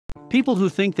People who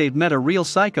think they've met a real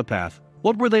psychopath,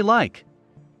 what were they like?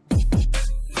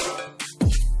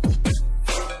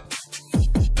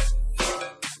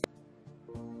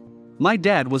 My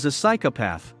dad was a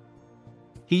psychopath.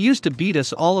 He used to beat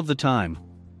us all of the time.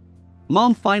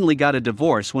 Mom finally got a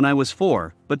divorce when I was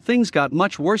 4, but things got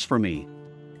much worse for me.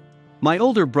 My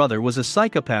older brother was a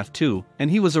psychopath too,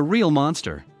 and he was a real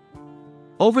monster.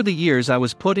 Over the years I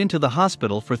was put into the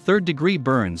hospital for third-degree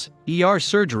burns, ER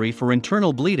surgery for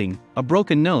internal bleeding, a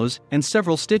broken nose, and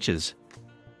several stitches.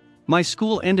 My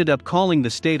school ended up calling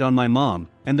the state on my mom,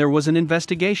 and there was an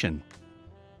investigation.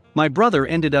 My brother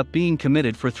ended up being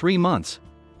committed for 3 months.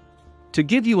 To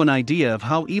give you an idea of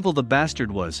how evil the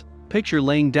bastard was, picture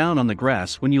laying down on the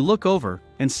grass when you look over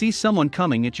and see someone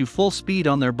coming at you full speed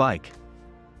on their bike.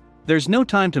 There's no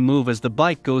time to move as the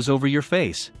bike goes over your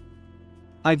face.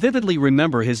 I vividly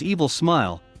remember his evil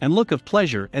smile and look of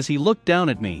pleasure as he looked down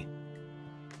at me.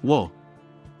 Whoa.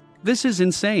 This is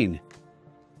insane.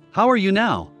 How are you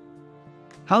now?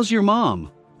 How's your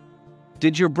mom?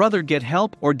 Did your brother get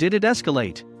help or did it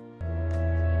escalate?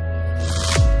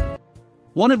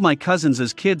 One of my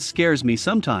cousins' kids scares me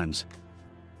sometimes.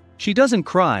 She doesn't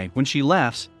cry when she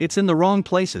laughs, it's in the wrong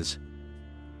places.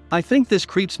 I think this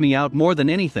creeps me out more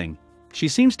than anything. She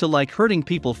seems to like hurting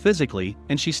people physically,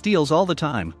 and she steals all the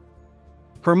time.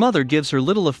 Her mother gives her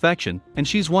little affection, and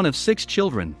she's one of 6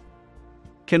 children.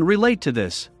 Can relate to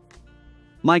this.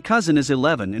 My cousin is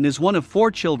 11 and is one of 4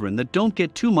 children that don't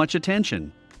get too much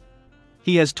attention.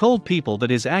 He has told people that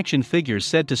his action figures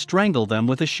said to strangle them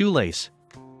with a shoelace.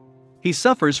 He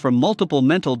suffers from multiple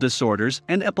mental disorders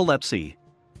and epilepsy.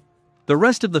 The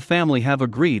rest of the family have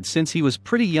agreed since he was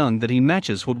pretty young that he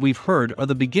matches what we've heard are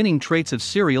the beginning traits of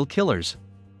serial killers.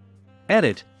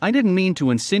 Edit, I didn't mean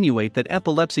to insinuate that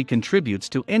epilepsy contributes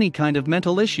to any kind of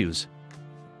mental issues.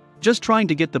 Just trying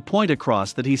to get the point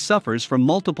across that he suffers from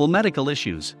multiple medical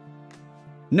issues.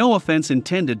 No offense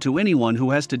intended to anyone who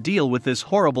has to deal with this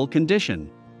horrible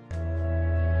condition.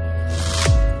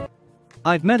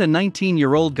 I've met a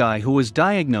 19-year-old guy who was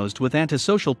diagnosed with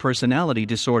antisocial personality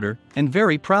disorder, and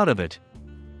very proud of it.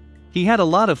 He had a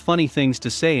lot of funny things to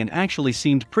say and actually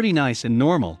seemed pretty nice and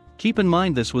normal. Keep in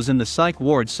mind this was in the psych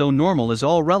ward, so normal is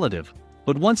all relative,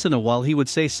 but once in a while he would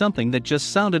say something that just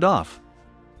sounded off.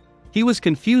 He was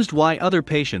confused why other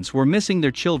patients were missing their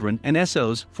children and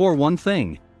SOs, for one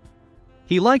thing.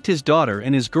 He liked his daughter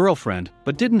and his girlfriend,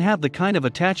 but didn't have the kind of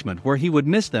attachment where he would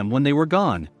miss them when they were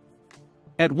gone.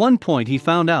 At one point he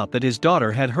found out that his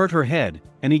daughter had hurt her head,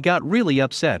 and he got really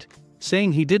upset,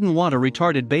 saying he didn't want a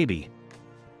retarded baby.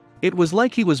 It was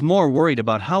like he was more worried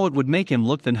about how it would make him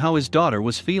look than how his daughter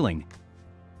was feeling.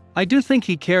 I do think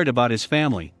he cared about his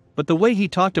family, but the way he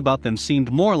talked about them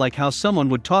seemed more like how someone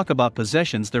would talk about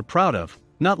possessions they're proud of,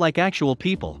 not like actual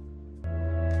people.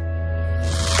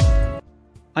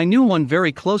 I knew one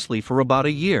very closely for about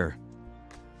a year.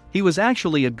 He was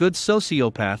actually a good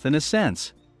sociopath in a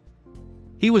sense.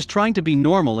 He was trying to be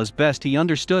normal as best he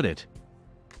understood it.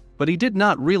 But he did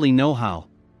not really know how.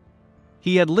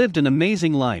 He had lived an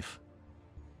amazing life,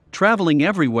 traveling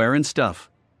everywhere and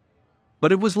stuff.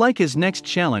 But it was like his next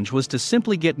challenge was to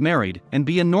simply get married and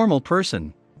be a normal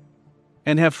person.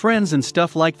 And have friends and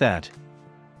stuff like that.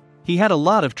 He had a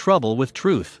lot of trouble with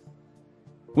truth.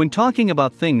 When talking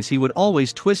about things he would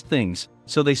always twist things,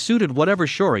 so they suited whatever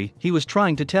story he was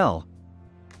trying to tell.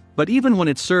 But even when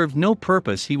it served no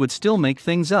purpose he would still make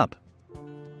things up.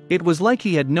 It was like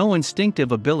he had no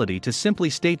instinctive ability to simply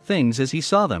state things as he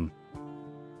saw them.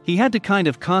 He had to kind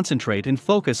of concentrate and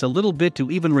focus a little bit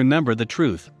to even remember the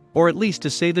truth, or at least to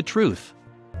say the truth.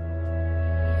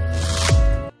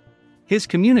 His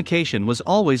communication was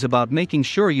always about making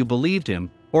sure you believed him,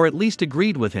 or at least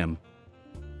agreed with him.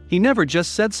 He never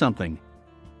just said something.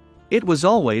 It was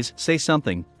always, say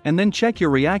something, and then check your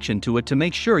reaction to it to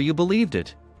make sure you believed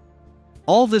it.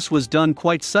 All this was done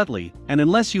quite subtly, and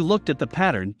unless you looked at the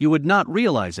pattern you would not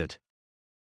realize it.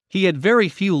 He had very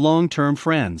few long-term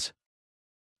friends,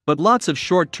 but lots of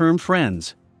short-term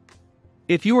friends.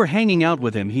 If you were hanging out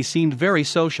with him he seemed very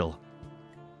social.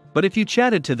 But if you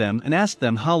chatted to them and asked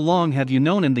them how long have you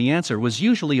known him, the answer was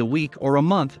usually a week or a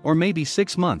month or maybe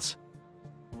 6 months.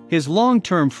 His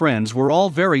long-term friends were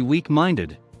all very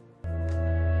weak-minded.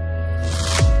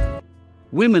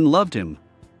 Women loved him.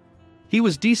 He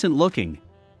was decent looking.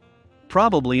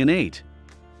 Probably an 8.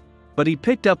 But he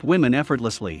picked up women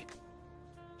effortlessly.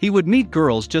 He would meet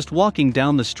girls just walking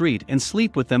down the street and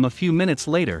sleep with them a few minutes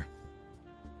later.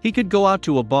 He could go out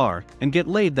to a bar and get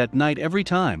laid that night every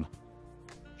time.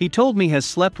 He told me has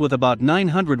slept with about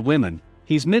 900 women,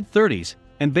 he's mid-30s,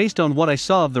 and based on what I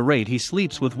saw of the rate he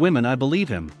sleeps with women I believe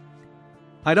him.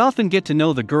 I'd often get to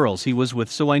know the girls he was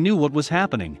with, so I knew what was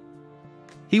happening.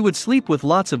 He would sleep with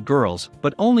lots of girls,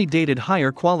 but only dated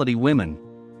higher quality women.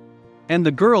 And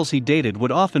the girls he dated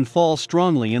would often fall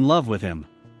strongly in love with him.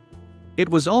 It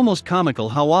was almost comical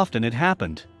how often it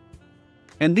happened.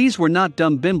 And these were not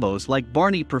dumb bimbos like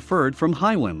Barney preferred from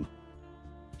Highwim.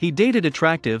 He dated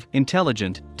attractive,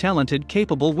 intelligent, talented,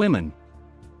 capable women.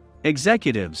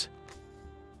 Executives.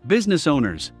 Business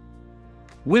owners.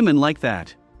 Women like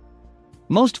that.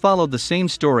 Most followed the same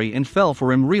story and fell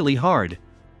for him really hard.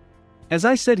 As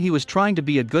I said, he was trying to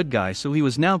be a good guy, so he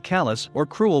was now callous or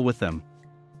cruel with them.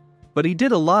 But he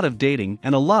did a lot of dating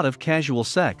and a lot of casual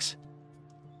sex.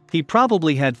 He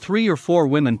probably had 3 or 4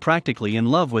 women practically in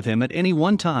love with him at any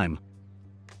one time.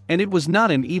 And it was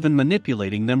not him even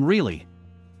manipulating them really.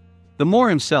 The more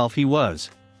himself he was,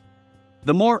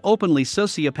 the more openly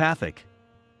sociopathic,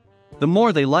 the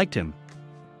more they liked him.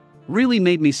 Really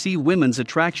made me see women's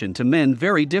attraction to men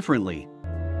very differently.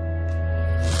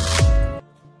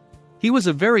 He was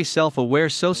a very self-aware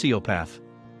sociopath.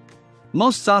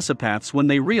 Most sociopaths, when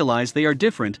they realize they are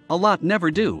different, a lot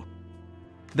never do.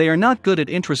 They are not good at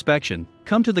introspection,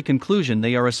 come to the conclusion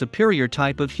they are a superior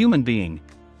type of human being.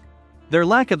 Their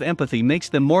lack of empathy makes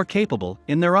them more capable,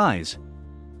 in their eyes.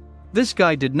 This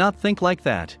guy did not think like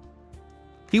that.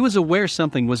 He was aware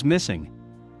something was missing.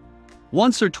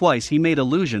 Once or twice he made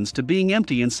allusions to being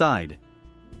empty inside.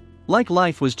 Like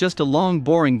life was just a long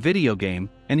boring video game,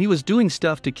 and he was doing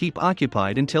stuff to keep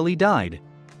occupied until he died.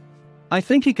 I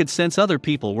think he could sense other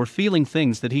people were feeling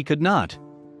things that he could not.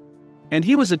 And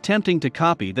he was attempting to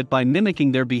copy that by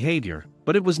mimicking their behavior,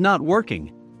 but it was not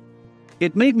working.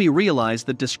 It made me realize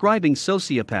that describing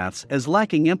sociopaths as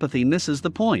lacking empathy misses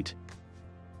the point.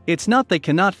 It's not they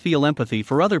cannot feel empathy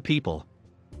for other people.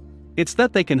 It's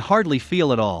that they can hardly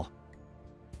feel at all.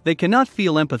 They cannot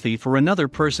feel empathy for another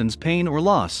person's pain or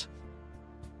loss.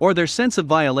 Or their sense of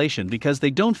violation, because they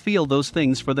don't feel those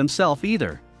things for themselves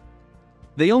either.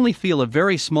 They only feel a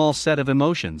very small set of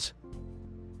emotions.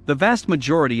 The vast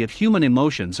majority of human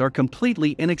emotions are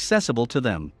completely inaccessible to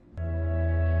them.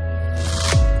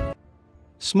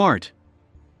 Smart.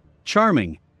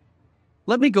 Charming.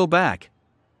 Let me go back.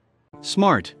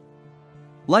 Smart.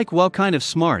 Like what kind of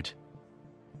smart?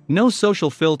 No social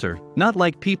filter, not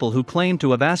like people who claim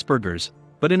to have Asperger's,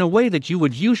 but in a way that you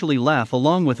would usually laugh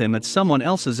along with him at someone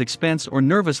else's expense or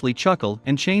nervously chuckle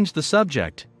and change the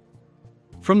subject.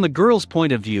 From the girl's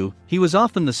point of view, he was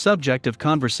often the subject of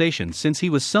conversation since he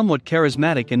was somewhat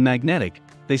charismatic and magnetic.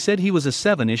 They said he was a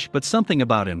 7-ish, but something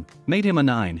about him made him a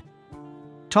 9.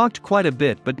 Talked quite a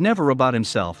bit but never about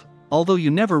himself, although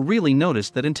you never really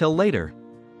noticed that until later.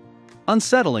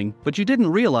 Unsettling, but you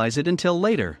didn't realize it until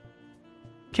later.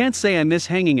 Can't say I miss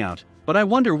hanging out, but I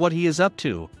wonder what he is up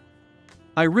to.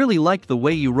 I really liked the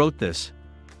way you wrote this.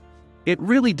 It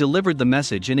really delivered the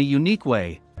message in a unique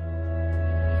way.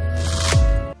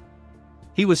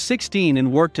 He was 16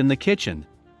 and worked in the kitchen.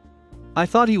 I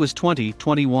thought he was 20,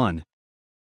 21.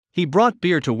 He brought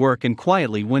beer to work and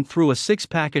quietly went through a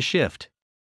 6-pack a shift.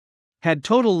 Had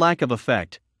total lack of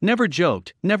affect, never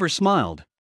joked, never smiled.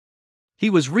 He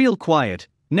was real quiet,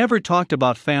 never talked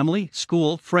about family,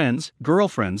 school, friends,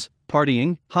 girlfriends,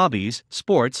 partying, hobbies,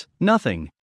 sports, nothing.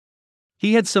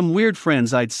 He had some weird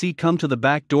friends I'd see come to the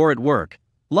back door at work,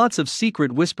 lots of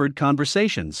secret whispered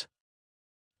conversations.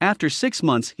 After 6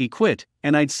 months he quit,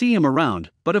 and I'd see him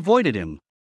around, but avoided him.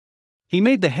 He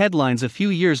made the headlines a few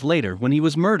years later when he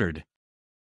was murdered.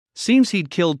 Seems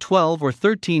he'd killed 12 or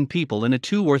 13 people in a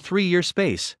 2 or 3 year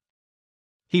space.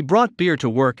 He brought beer to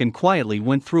work and quietly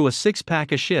went through a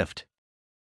 6-pack a shift.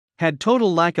 Had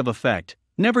total lack of affect,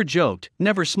 never joked,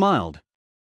 never smiled.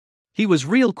 He was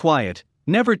real quiet,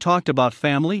 never talked about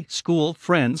family, school,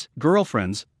 friends,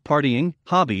 girlfriends, partying,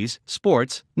 hobbies,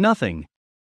 sports, nothing.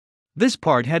 This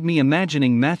part had me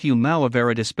imagining Matthew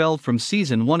Mauavera dispelled from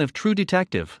season 1 of True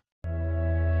Detective.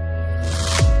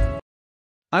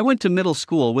 I went to middle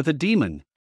school with a demon.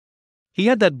 He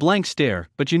had that blank stare,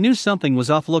 but you knew something was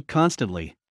off look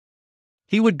constantly.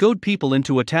 He would goad people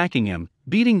into attacking him,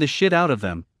 beating the shit out of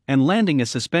them, and landing a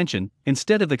suspension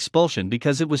instead of expulsion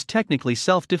because it was technically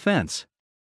self-defense.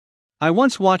 I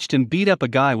once watched him beat up a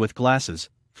guy with glasses.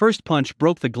 First punch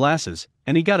broke the glasses,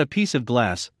 and he got a piece of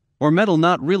glass, or metal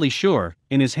not really sure,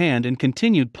 in his hand and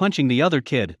continued punching the other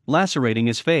kid, lacerating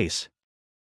his face.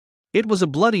 It was a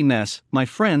bloody mess, my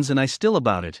friends and I still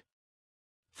about it.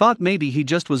 Thought maybe he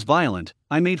just was violent.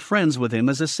 I made friends with him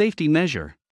as a safety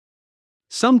measure.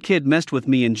 Some kid messed with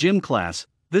me in gym class.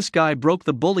 This guy broke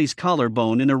the bully's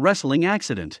collarbone in a wrestling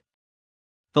accident.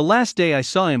 The last day I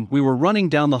saw him, we were running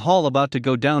down the hall about to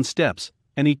go down steps,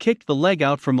 and he kicked the leg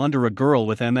out from under a girl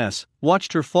with MS,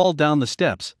 watched her fall down the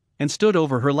steps, and stood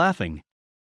over her laughing.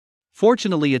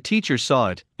 Fortunately, a teacher saw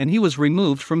it, and he was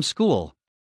removed from school.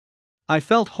 I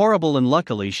felt horrible, and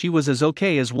luckily she was as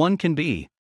okay as one can be.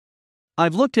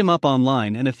 I've looked him up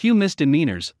online and a few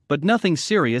misdemeanors, but nothing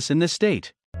serious in this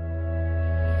state.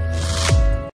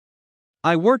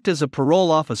 I worked as a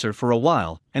parole officer for a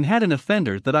while and had an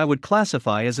offender that I would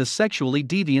classify as a sexually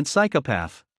deviant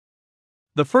psychopath.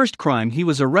 The first crime he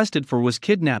was arrested for was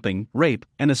kidnapping, rape,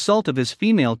 and assault of his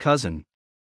female cousin.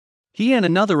 He and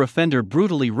another offender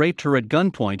brutally raped her at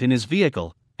gunpoint in his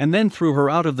vehicle, and then threw her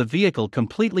out of the vehicle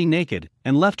completely naked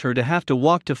and left her to have to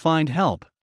walk to find help.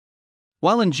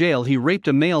 While in jail, he raped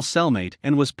a male cellmate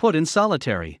and was put in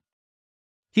solitary.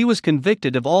 He was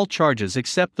convicted of all charges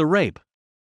except the rape.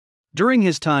 During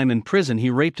his time in prison, he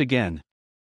raped again.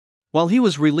 While he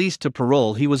was released to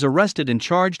parole, he was arrested and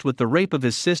charged with the rape of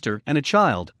his sister and a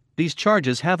child. These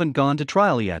charges haven't gone to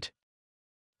trial yet.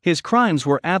 His crimes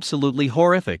were absolutely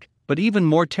horrific, but even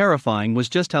more terrifying was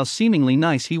just how seemingly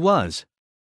nice he was.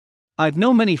 I've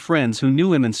known many friends who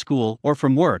knew him in school or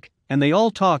from work, and they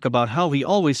all talk about how he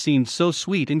always seemed so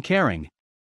sweet and caring.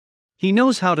 He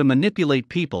knows how to manipulate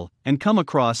people and come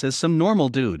across as some normal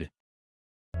dude.